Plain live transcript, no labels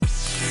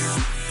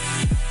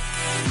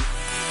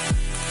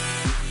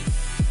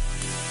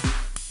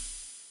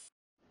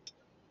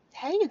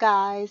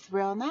guys,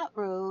 Real Not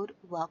Rude.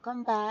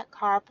 Welcome back,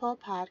 Carpool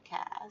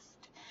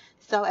Podcast.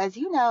 So, as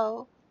you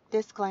know,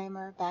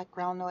 disclaimer,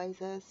 background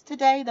noises.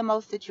 Today, the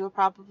most that you'll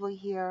probably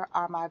hear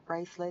are my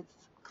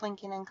bracelets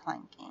clinking and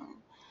clanking.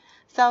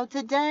 So,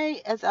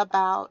 today is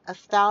about a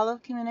style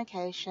of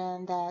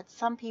communication that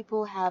some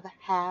people have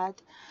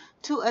had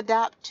to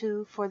adapt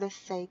to for the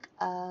sake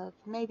of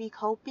maybe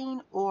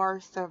coping or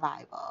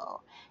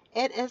survival.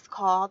 It is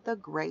called the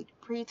Great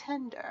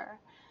Pretender.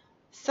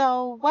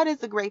 So, what is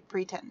the Great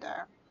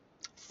Pretender?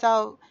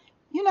 So,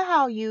 you know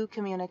how you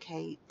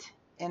communicate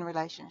in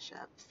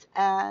relationships,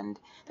 and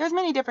there's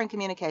many different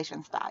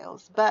communication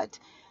styles, but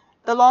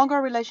the longer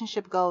a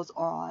relationship goes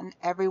on,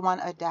 everyone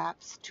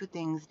adapts to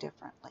things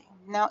differently.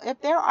 Now,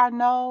 if there are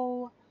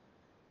no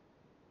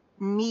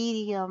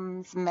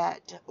mediums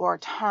met or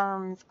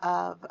terms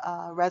of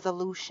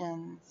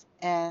resolutions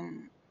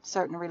in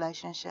certain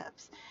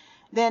relationships,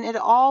 then it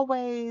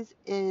always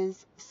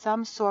is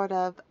some sort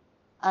of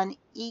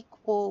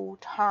unequal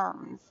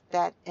terms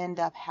that end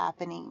up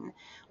happening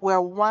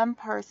where one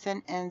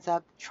person ends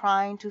up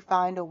trying to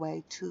find a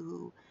way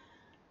to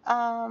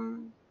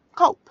um,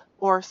 cope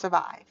or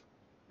survive,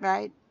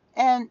 right?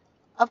 And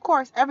of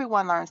course,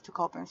 everyone learns to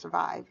cope and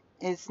survive.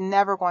 It's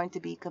never going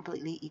to be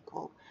completely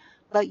equal.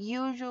 But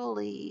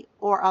usually,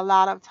 or a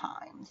lot of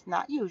times,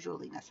 not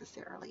usually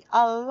necessarily,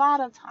 a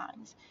lot of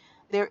times,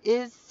 there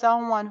is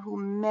someone who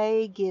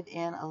may give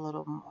in a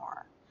little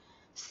more.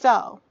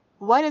 So,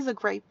 what is a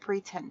great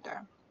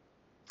pretender?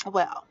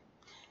 Well,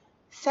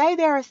 say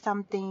there is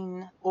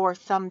something or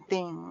some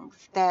things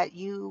that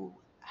you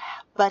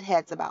butt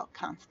heads about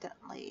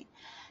constantly.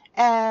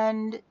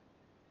 And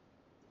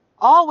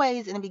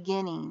always in the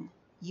beginning,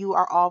 you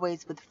are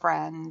always with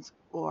friends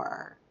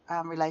or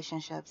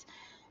relationships.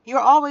 You're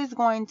always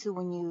going to,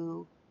 when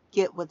you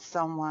get with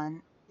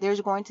someone,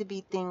 there's going to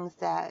be things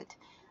that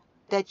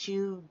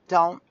you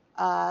don't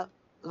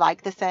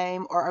like the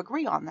same or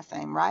agree on the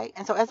same, right?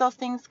 And so as those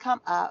things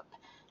come up,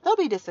 there'll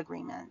be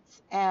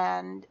disagreements.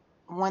 And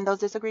when those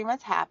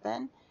disagreements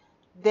happen,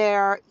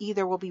 there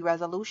either will be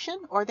resolution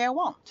or there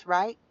won't,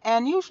 right?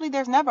 And usually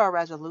there's never a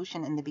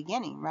resolution in the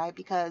beginning, right?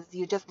 Because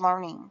you're just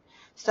learning.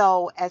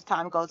 So as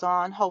time goes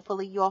on,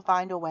 hopefully you'll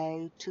find a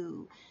way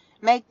to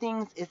make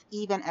things as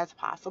even as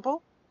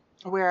possible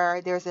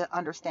where there's an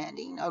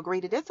understanding,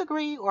 agree to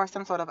disagree, or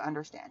some sort of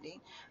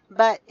understanding.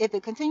 But if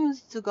it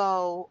continues to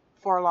go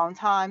for a long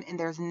time and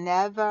there's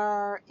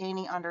never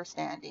any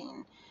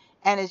understanding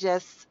and it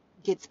just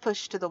gets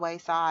pushed to the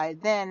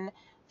wayside, then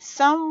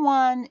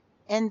someone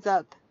ends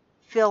up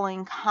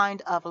feeling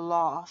kind of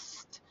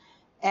lost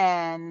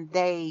and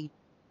they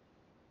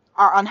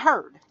are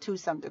unheard to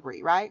some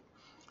degree, right?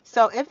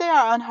 So if they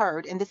are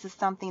unheard and this is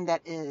something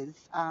that is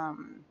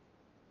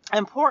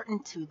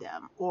important to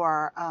them,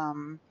 or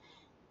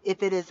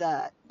if it is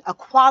a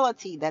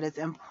quality that is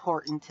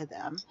important to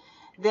them,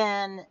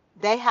 then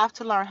they have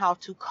to learn how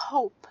to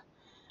cope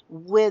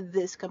with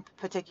this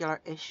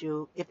particular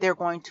issue if they're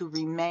going to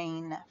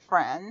remain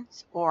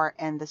friends or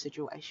end the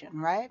situation,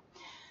 right?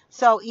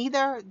 So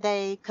either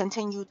they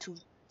continue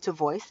to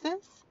voice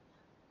this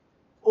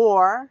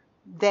or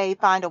they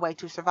find a way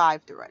to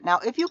survive through it. Now,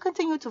 if you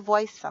continue to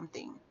voice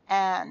something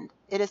and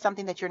it is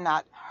something that you're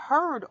not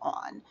heard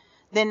on,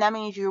 then that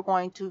means you're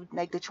going to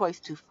make the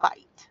choice to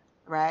fight,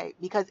 right?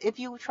 Because if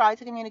you try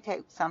to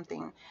communicate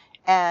something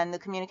and the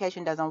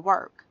communication doesn't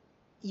work,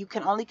 you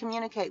can only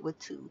communicate with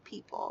two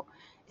people.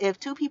 If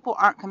two people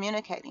aren't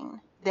communicating,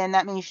 then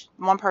that means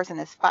one person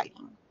is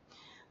fighting.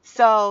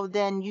 So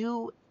then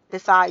you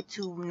decide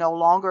to no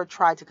longer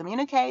try to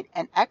communicate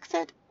and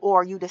exit,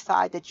 or you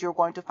decide that you're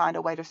going to find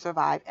a way to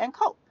survive and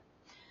cope.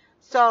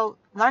 So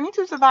learning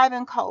to survive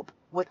and cope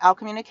without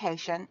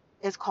communication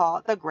is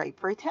called the Great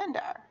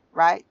Pretender,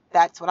 right?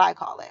 That's what I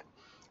call it.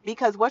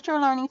 Because what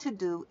you're learning to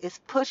do is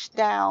push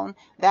down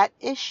that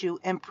issue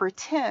and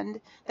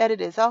pretend that it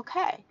is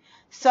okay.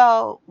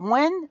 So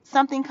when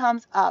something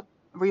comes up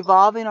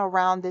revolving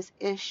around this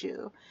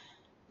issue,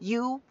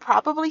 you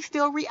probably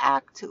still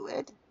react to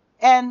it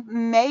and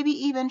maybe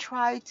even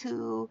try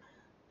to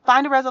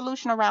find a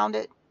resolution around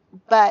it.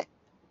 But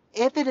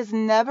if it has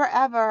never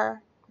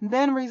ever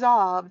been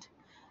resolved,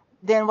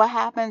 then what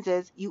happens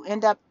is you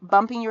end up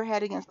bumping your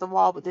head against the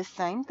wall with this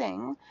same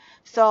thing.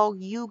 So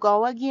you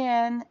go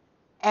again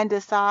and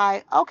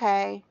decide,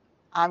 okay,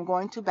 I'm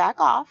going to back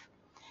off,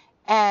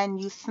 and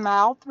you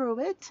smile through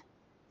it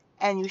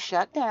and you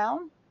shut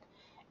down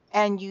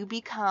and you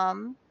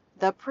become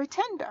the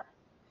pretender.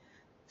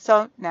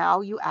 So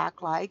now you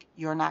act like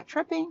you're not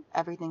tripping,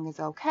 everything is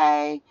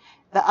okay.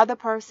 The other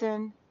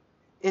person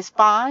is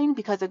fine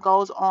because it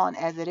goes on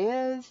as it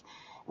is,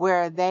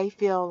 where they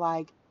feel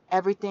like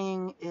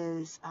everything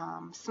is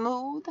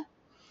smooth,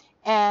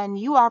 and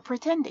you are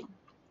pretending.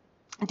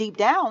 Deep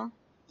down,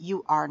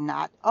 you are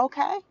not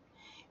okay.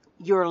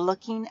 You're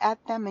looking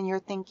at them and you're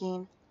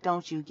thinking,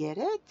 don't you get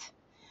it?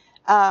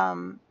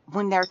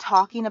 When they're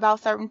talking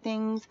about certain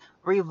things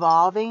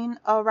revolving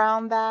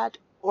around that,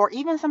 or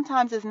even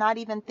sometimes it's not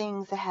even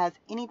things that has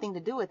anything to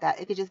do with that.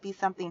 It could just be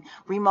something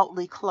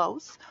remotely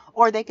close,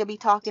 or they could be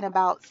talking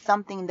about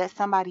something that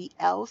somebody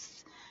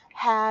else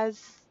has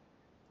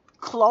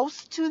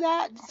close to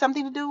that,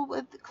 something to do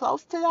with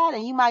close to that,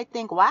 and you might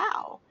think,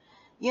 wow,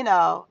 you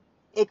know,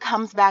 it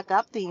comes back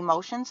up the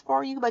emotions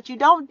for you, but you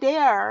don't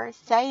dare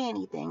say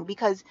anything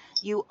because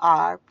you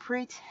are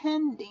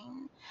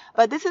pretending.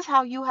 But this is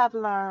how you have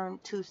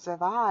learned to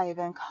survive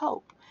and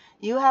cope.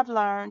 You have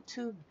learned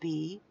to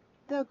be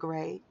the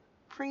great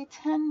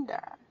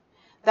pretender.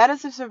 That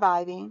is a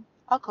surviving,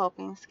 a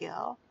coping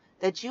skill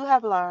that you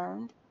have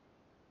learned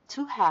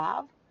to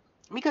have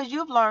because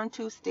you've learned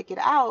to stick it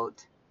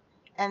out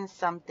and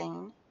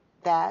something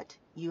that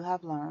you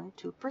have learned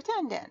to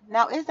pretend in.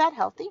 Now, is that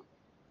healthy?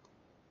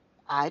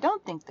 I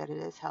don't think that it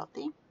is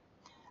healthy.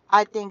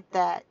 I think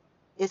that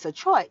it's a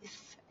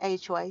choice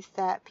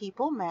that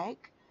people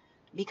make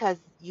because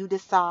you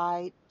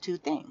decide two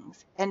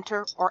things,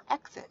 enter or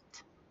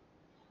exit.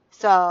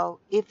 So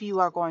if you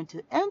are going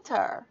to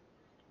enter,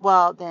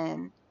 well,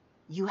 then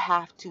you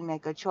have to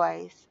make a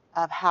choice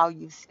of how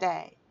you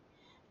stay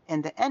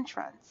in the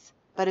entrance.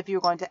 But if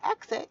you're going to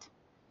exit,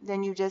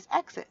 then you just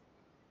exit.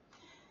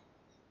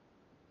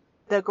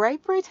 The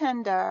great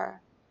pretender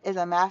is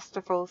a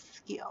masterful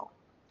skill,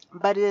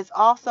 but it is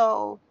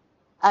also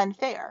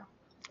unfair.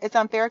 It's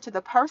unfair to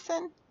the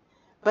person,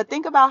 but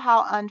think about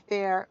how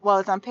unfair, well,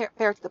 it's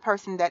unfair to the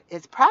person that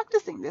is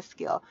practicing this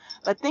skill,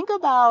 but think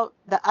about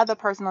the other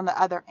person on the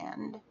other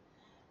end.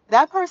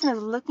 That person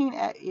is looking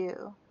at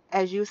you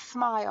as you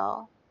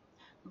smile,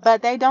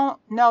 but they don't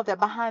know that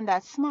behind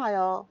that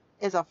smile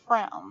is a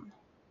frown.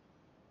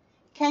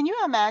 Can you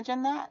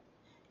imagine that?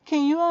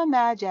 Can you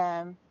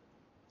imagine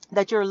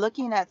that you're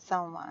looking at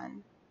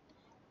someone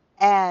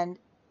and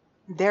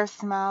they're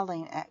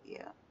smiling at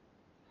you,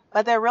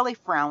 but they're really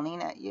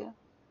frowning at you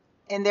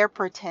and they're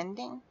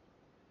pretending?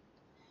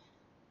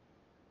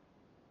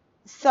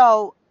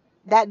 So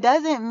that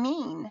doesn't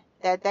mean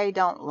that they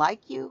don't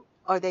like you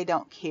or they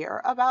don't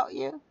care about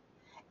you.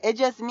 It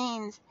just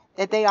means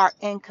that they are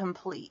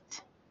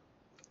incomplete,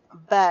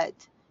 but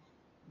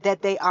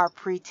that they are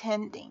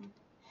pretending.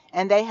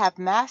 And they have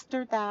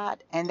mastered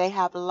that and they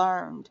have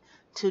learned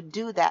to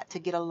do that to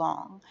get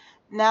along.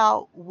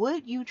 Now,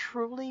 would you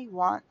truly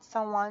want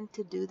someone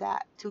to do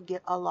that to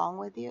get along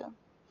with you?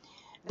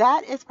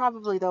 That is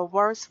probably the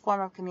worst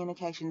form of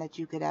communication that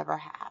you could ever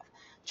have.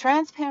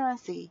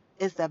 Transparency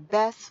is the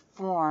best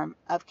form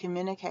of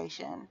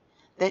communication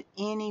that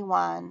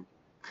anyone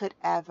could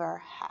ever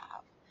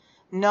have.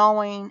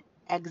 Knowing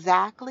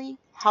exactly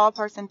how a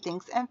person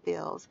thinks and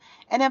feels,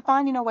 and then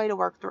finding a way to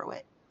work through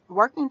it.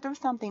 Working through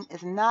something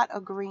is not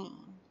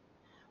agreeing.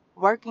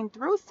 Working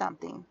through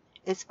something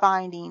is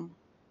finding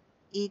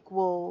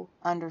equal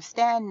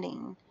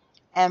understanding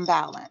and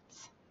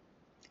balance.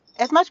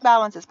 As much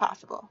balance as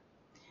possible,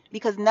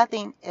 because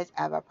nothing is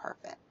ever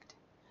perfect.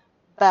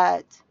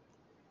 But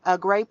a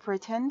great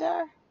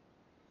pretender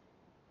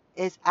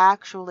is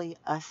actually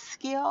a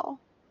skill,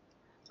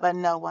 but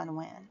no one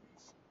wins.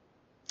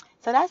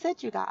 So that's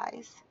it, you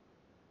guys.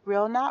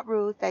 Real Not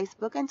Rude,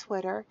 Facebook and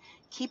Twitter.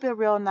 Keep It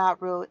Real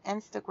Not Rude,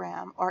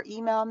 Instagram. Or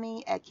email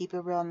me at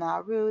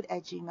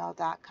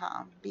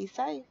keepitrealnotrude@gmail.com. Be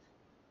safe.